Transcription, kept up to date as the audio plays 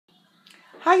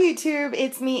Hi YouTube,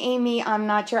 it's me Amy. I'm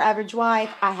not your average wife.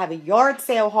 I have a yard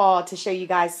sale haul to show you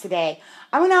guys today.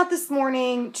 I went out this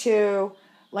morning to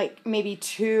like maybe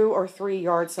 2 or 3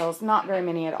 yard sales, not very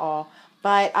many at all,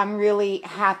 but I'm really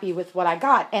happy with what I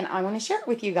got and I want to share it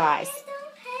with you guys.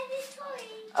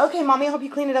 Okay, Mommy, I hope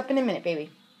you clean it up in a minute, baby.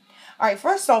 Alright,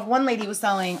 first off, one lady was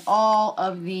selling all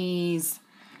of these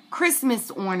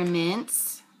Christmas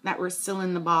ornaments that were still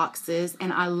in the boxes,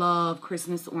 and I love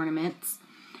Christmas ornaments.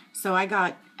 So I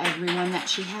got everyone that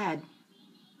she had.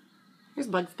 Here's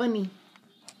Bugs Bunny.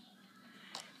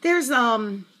 There's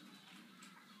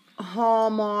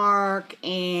Hallmark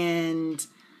and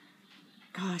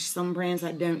gosh, some brands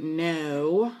I don't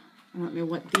know. I don't know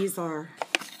what these are.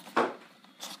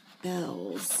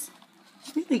 Bells.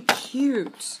 Really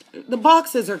cute. The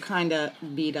boxes are kind of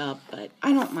beat up, but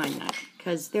I don't mind that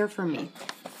because they're for me.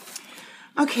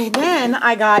 Okay, then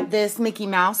I got this Mickey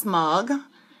Mouse mug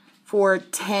for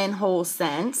 10 whole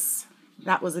cents.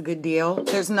 That was a good deal.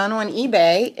 There's none on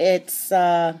eBay. It's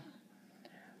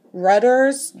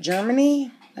Rudder's,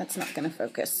 Germany. That's not going to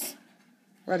focus.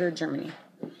 Rudder, Germany.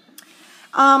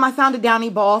 I found a Downy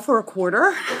ball for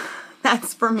 $1.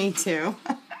 That's for me too.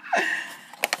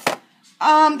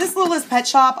 This Littlest Pet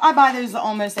Shop, I buy those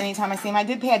almost anytime I see them. I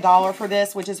did pay $1 for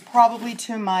this, which is probably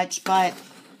too much, but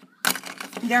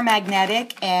they're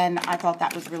magnetic, and I thought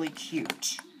that was really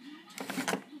cute.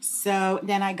 So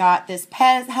then I got this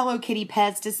Hello Kitty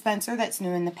Pez dispenser that's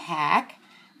new in the pack.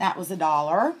 That was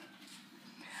 $1.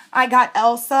 I got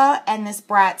Elsa and this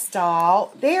Bratz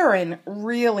doll. They're in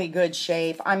really good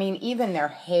shape. I mean, even their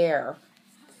hair.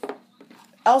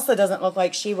 Elsa doesn't look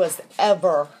like she was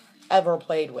ever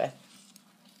played with.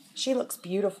 She looks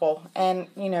beautiful. And,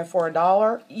 you know, for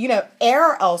 $1, you know,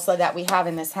 Air Elsa that we have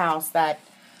in this house that,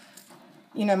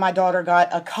 you know, my daughter got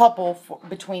a couple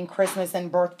between Christmas and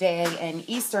birthday and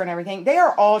Easter and everything. They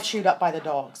are all chewed up by the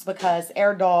dogs because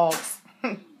Air dogs,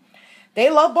 they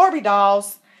love Barbie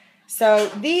dolls. So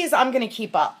these I'm going to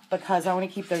keep up because I want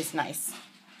to keep those nice.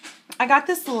 I got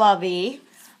this Lovey.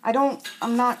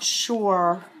 I'm not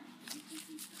sure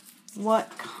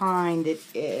what kind it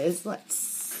is. Let's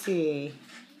see.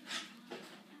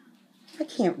 I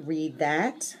can't read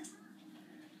that.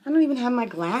 I don't even have my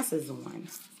glasses on.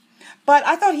 But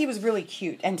I thought he was really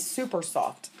cute and super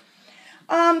soft.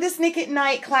 This Nick at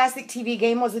Night classic TV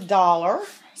game was $1.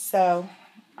 So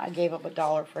I gave up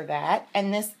 $1 for that.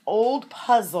 And this old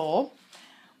puzzle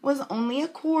was only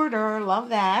 $0.25. Love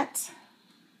that.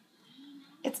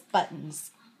 It's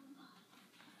buttons.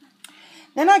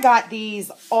 Then I got these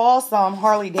awesome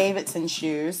Harley-Davidson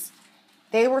shoes.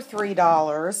 They were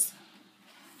 $3.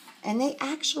 And they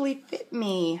actually fit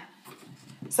me.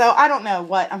 So I don't know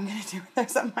what I'm going to do with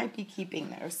those. I might be keeping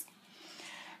those.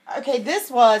 Okay, this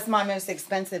was my most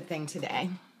expensive thing today.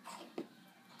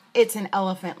 It's an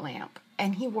elephant lamp,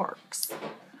 and he works.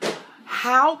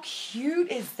 How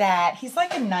cute is that? He's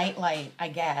like a nightlight, I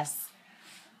guess.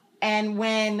 And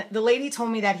when the lady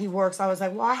told me that he works, I was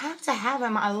like, well, I have to have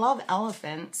him. I love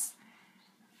elephants.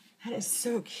 That is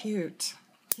so cute.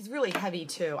 He's really heavy,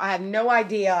 too. I have no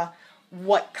idea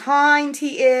what kind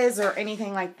he is or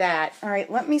anything like that. All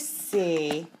right, let me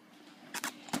see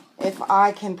if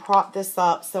I can prop this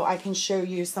up so I can show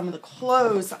you some of the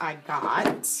clothes I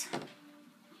got.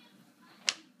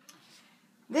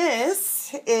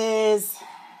 This is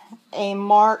a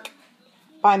Marc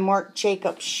by Marc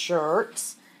Jacobs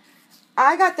shirt.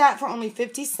 I got that for only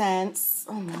 50 cents.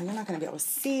 Oh no, you're not going to be able to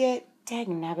see it.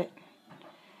 Dagnabbit.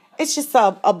 It's just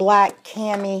a black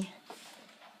cami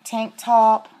tank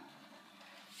top.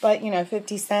 But, you know,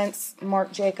 50 cents,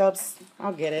 Marc Jacobs,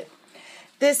 I'll get it.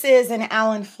 This is an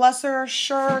Alan Flusser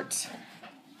shirt.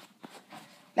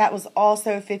 That was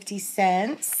also 50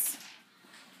 cents.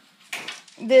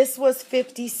 This was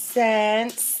 50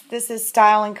 cents. This is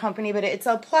Style & Company, but it's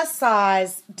a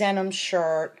plus-size denim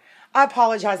shirt. I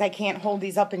apologize, I can't hold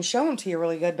these up and show them to you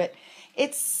really good, but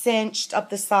it's cinched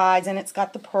up the sides, and it's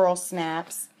got the pearl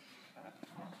snaps.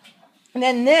 And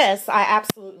then this, I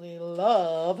absolutely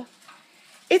love.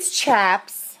 It's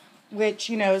Chaps, which,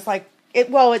 you know, is like,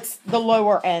 it's the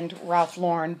lower end Ralph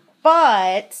Lauren,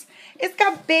 but it's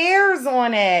got bears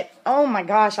on it. Oh my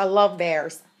gosh, I love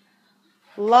bears.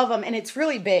 Love them, and it's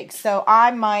really big, so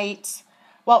I might,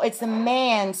 well, it's a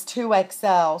man's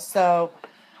 2XL, so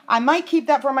I might keep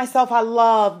that for myself. I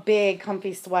love big,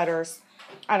 comfy sweaters.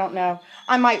 I don't know.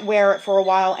 I might wear it for a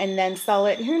while and then sell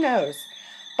it. Who knows?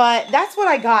 But that's what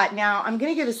I got. Now, I'm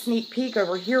going to give a sneak peek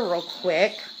over here real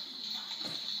quick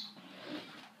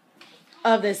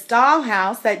of this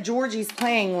dollhouse that Georgie's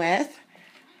playing with.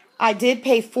 I did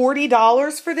pay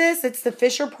 $40 for this. It's the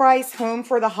Fisher-Price Home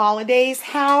for the Holidays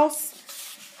house.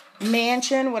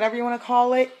 mansion, whatever you want to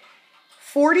call it.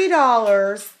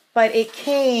 $40, but it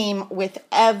came with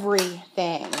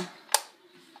everything.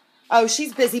 Oh,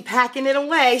 she's busy packing it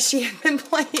away. She had been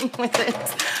playing with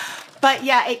it. But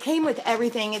yeah, it came with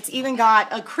everything. It's even got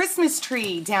a Christmas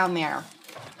tree down there.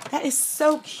 That is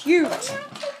so cute.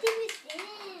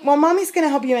 Well, Mommy's going to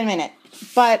help you in a minute.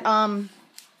 But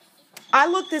I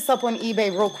looked this up on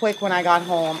eBay real quick when I got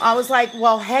home. I was like,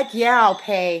 well, heck yeah, I'll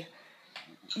pay,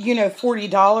 you know,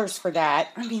 $40 for that.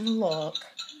 I mean, look.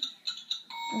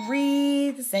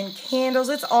 Wreaths and candles.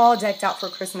 It's all decked out for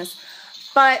Christmas.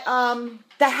 But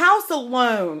the house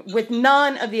alone with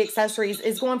none of the accessories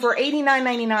is going for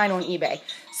 $89.99 on eBay.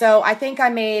 So I think I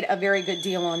made a very good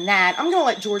deal on that. I'm going to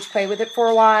let George play with it for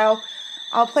a while.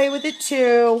 I'll play with it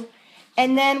too.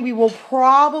 And then we will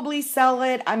probably sell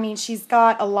it. I mean, she's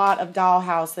got a lot of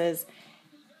dollhouses.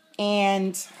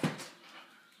 And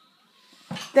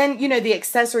then, you know, the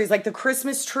accessories, like the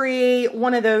Christmas tree,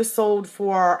 one of those sold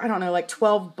for, I don't know, like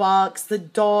 $12. The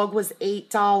dog was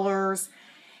 $8.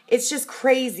 It's just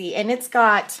crazy. And it's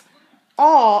got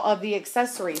all of the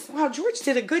accessories. Wow, George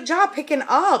did a good job picking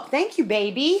up. Thank you,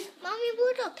 baby. Mommy,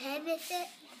 would okay with it?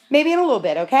 Maybe in a little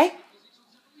bit, okay?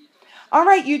 All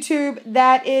right, YouTube,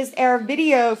 that is our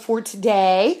video for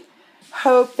today.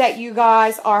 Hope that you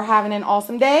guys are having an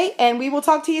awesome day, and we will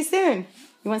talk to you soon.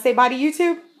 You want to say bye to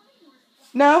YouTube?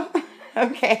 No?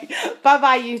 Okay.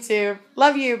 Bye-bye, YouTube.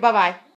 Love you. Bye-bye.